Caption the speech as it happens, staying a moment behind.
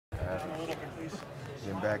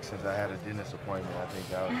Been back since I had a dentist appointment. I think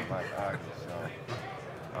that was in like August. So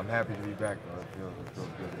I'm happy to be back though. It feels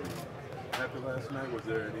good to be here. After last night, was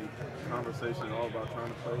there any conversation at all about trying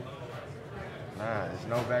to play? Nah, it's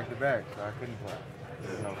no back-to-back, so I couldn't play.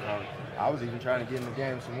 You know, I was even trying to get in the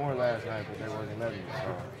game some more last night, but they wasn't letting me.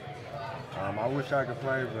 So I wish I could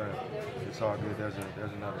play, but it's all good. There's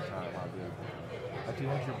another time I'll be able to play. How do you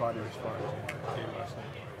think your body responded to the game last night?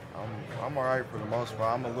 I'm all right for the most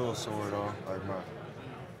part. I'm a little sore though. Like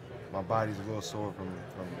my body's a little sore from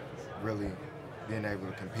really being able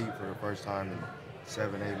to compete for the first time in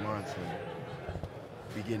 7-8 months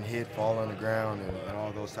and be getting hit, fall on the ground, and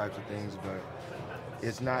all those types of things. But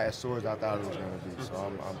it's not as sore as I thought it was going to be. So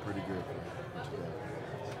I'm pretty good for today.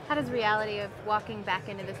 How does reality of walking back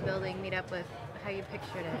into this building meet up with how you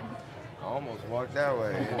pictured it? I almost walked that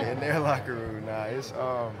way in their locker room. Now it's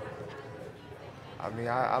I mean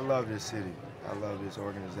I love this city. I love this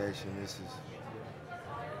organization.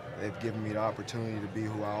 They've given me the opportunity to be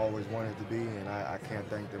who I always wanted to be, and I can't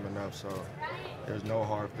thank them enough. So there's no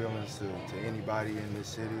hard feelings to anybody in this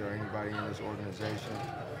city or anybody in this organization.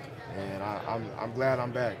 And I'm glad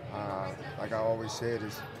I'm back. Like I always said,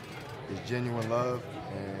 it's genuine love,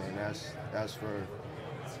 and that's for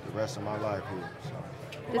the rest of my life here. So.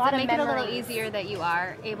 Does it make it a little easier that you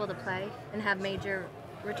are able to play and have major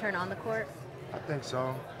return on the court? I think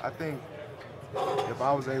so. I think if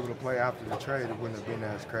I was able to play after the trade, it wouldn't have been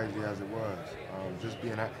as crazy as it was. Just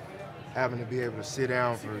having to be able to sit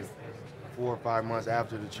down for 4 or 5 months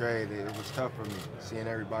after the trade, it was tough for me. Seeing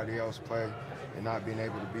everybody else play and not being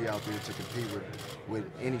able to be out there to compete with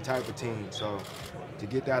any type of team. So to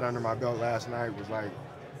get that under my belt last night was like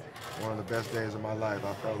one of the best days of my life.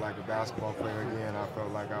 I felt like a basketball player again. I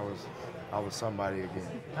felt like I was somebody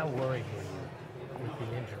again. How worried were you with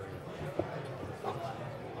the injury?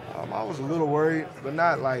 I was a little worried, but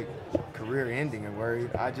not like career-ending and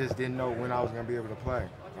worried. I just didn't know when I was going to be able to play.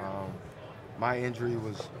 My injury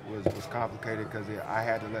was complicated because I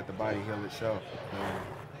had to let the body heal itself.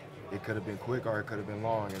 It could have been quick or it could have been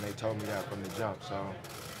long, and they told me that from the jump. So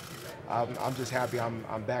I'm just happy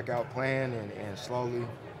I'm back out playing and slowly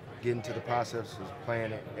getting to the process of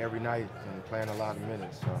playing it every night and playing a lot of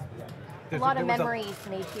minutes. So. A lot of memories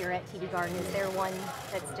made here at TD Garden. Is there one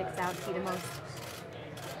that sticks out to you the most?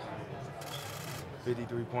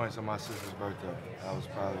 53 points on my sister's birthday. That was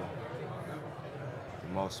probably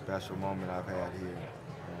the most special moment I've had here.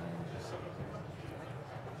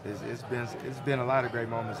 It's been a lot of great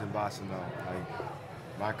moments in Boston though. Like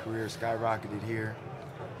my career skyrocketed here,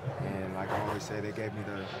 and like I always say, they gave me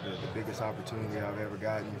the biggest opportunity I've ever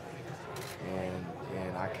gotten,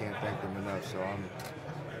 and I can't thank them enough. So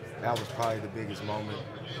that was probably the biggest moment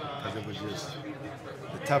because it was just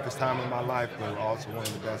the toughest time in my life, but also one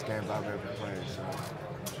of the best games I've ever played. So.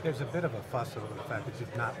 There's a bit of a fuss over the fact that you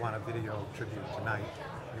did not want a video tribute tonight.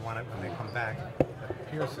 You want it when they come back.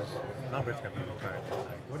 Pierce's number's going to be retired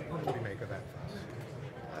tonight. What do you make of that fuss?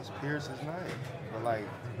 That's Pierce's night. But like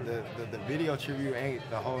the video tribute ain't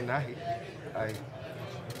the whole night. Like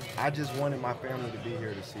I just wanted my family to be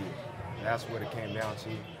here to see it. That's what it came down to.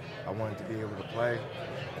 I wanted to be able to play,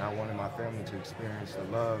 and I wanted my family to experience the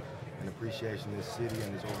love and appreciation this city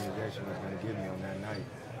and this organization was going to give me on that night.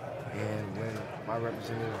 And when my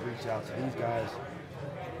representatives reached out to these guys,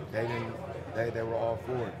 they were all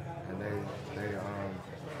for it, and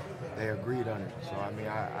they agreed on it. So I mean,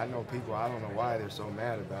 I know people. I don't know why they're so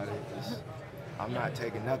mad about it. I'm not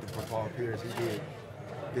taking nothing from Paul Pierce. He did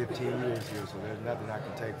 15 years here, so there's nothing I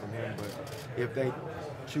can take from him. But if they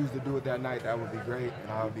choose to do it that night, that would be great,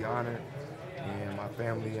 and I would be honored. And my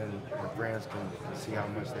family and friends can see how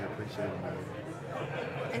much they appreciate me.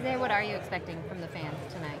 Isaiah, what are you expecting from the fans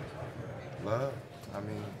tonight? Love. I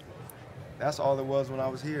mean, that's all it was when I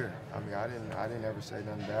was here. I mean, I didn't ever say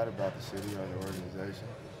nothing bad about the city or the organization.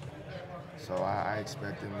 So I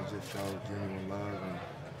expect them to just show genuine love,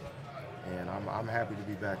 and I'm happy to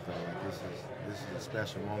be back though. Like this is a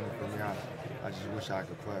special moment for me. I just wish I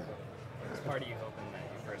could play. Is part of you hoping that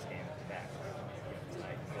your first game is back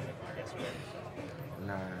tonight against Spurs?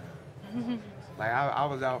 Nah. Like I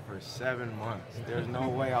was out for 7 months. There's no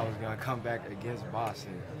way I was gonna come back against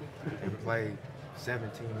Boston and play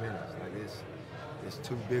 17 minutes. Like it's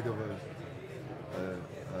too big of a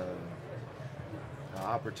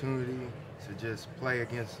opportunity to just play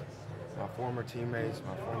against my former teammates,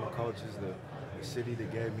 my former coaches, the city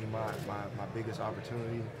that gave me my biggest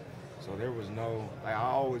opportunity. So there was no, like I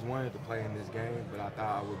always wanted to play in this game, but I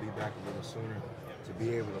thought I would be back a little sooner to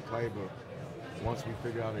be able to play. But once we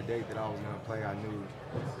figured out a date that I was going to play, I knew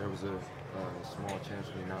there was a small chance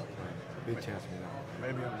of me not playing. Big chance for that.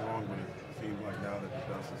 Maybe I'm wrong, but it seems like now that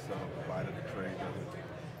the dust is settled, the bite of the trade doesn't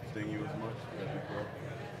sting you as much as before.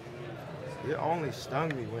 It only stung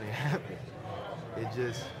me when it happened. It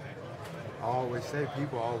just, I always say,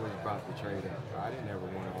 people always brought the trade up. I didn't ever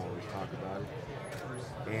want to always talk about it.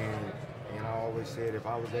 And I always said if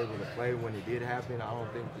I was able to play when it did happen, I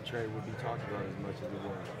don't think the trade would be talked about as much as it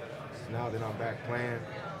was. Now that I'm back playing,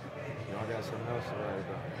 I got something else to write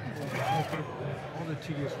about. All the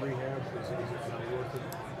tedious rehabs, is it not worth it?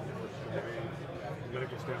 The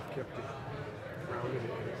medical staff kept it grounded and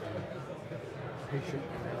patient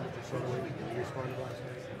and just sort of way you responded last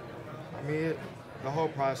night? I mean, the whole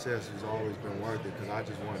process has always been worth it because I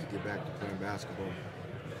just wanted to get back to playing basketball.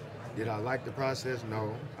 Did I like the process?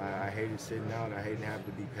 No. I hated sitting out. I hated having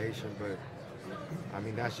to be patient, but I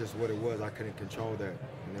mean, that's just what it was. I couldn't control that.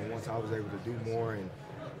 And then once I was able to do more and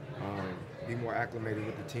be more acclimated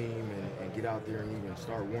with the team and get out there and even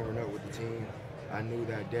start warming up with the team, I knew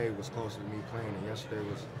that day was closer to me playing. And yesterday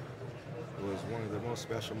was one of the most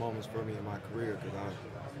special moments for me in my career because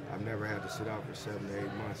I've never had to sit out for 7 to 8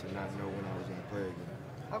 months and not know when I was going to play again.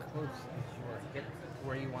 How close is your hip to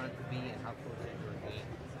where you want it to be, and how close is your knee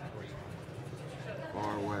to where you want it to be?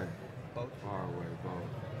 Far away. Both? Far away, both.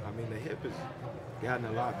 I mean, the hip has gotten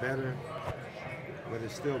a lot better, but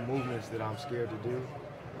it's still movements that I'm scared to do.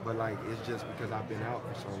 But like, it's just because I've been out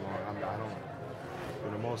for so long. I don't, for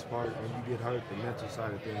the most part, when you get hurt, the mental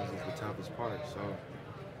side of things is the toughest part. So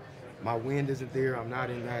my wind isn't there. I'm not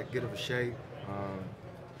in that good of a shape.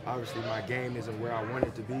 Obviously, my game isn't where I want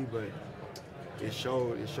it to be, but it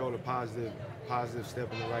showed a positive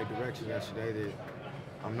step in the right direction yesterday that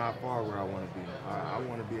I'm not far where I want to be. I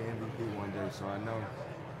want to be an MVP one day, so I know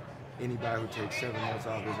anybody who takes 7 months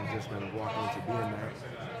off isn't just going to walk into being that.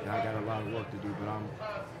 And I got a lot of work to do, but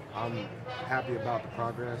I'm happy about the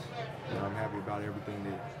progress, and I'm happy about everything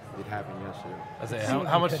that happened yesterday. I say,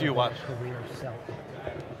 how much do you watch? Career Celtic.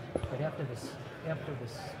 But after this,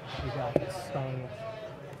 you got stung.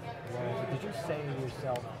 Well, did you say to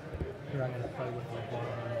yourself, "Here, I'm going to play with LeBron,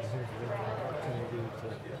 and here's really an opportunity to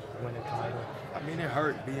win a title"? I mean, it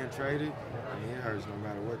hurt being traded. I mean, it hurts no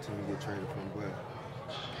matter what team you get traded from. But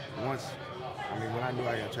when I knew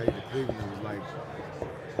I got traded to Cleveland, it was like,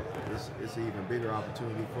 it's an even bigger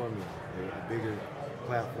opportunity for me, a bigger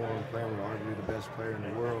platform, playing with arguably the best player in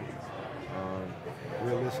the world.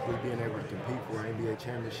 Realistically, being able to compete for an NBA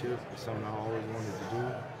championship is something I always wanted to do.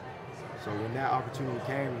 So when that opportunity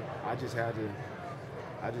came, I just had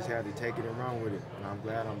to take it and run with it. And I'm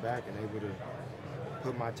glad I'm back and able to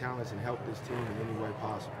put my talents and help this team in any way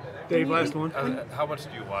possible. Dave, last one. How much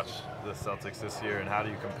do you watch the Celtics this year, and how do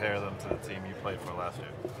you compare them to the team you played for last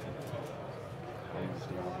year?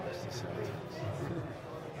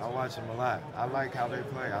 I watch them a lot. I like how they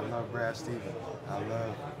play. I love Brad Stevens. I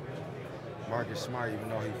love Marcus Smart, even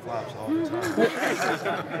though he flops all the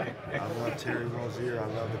time. I love Terry Rozier. I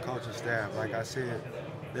love the coaching staff. Like I said,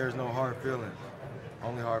 there's no hard feelings.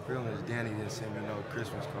 Only hard feeling is Danny didn't send me no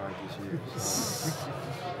Christmas card this year. So.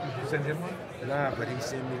 Did you send him one? Nah, but he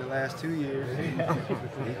sent me the last 2 years. He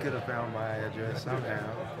could have found my address somehow.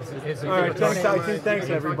 All right, thanks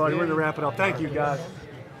everybody. We're going to wrap it up. Thank you, guys.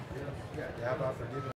 How about forgiving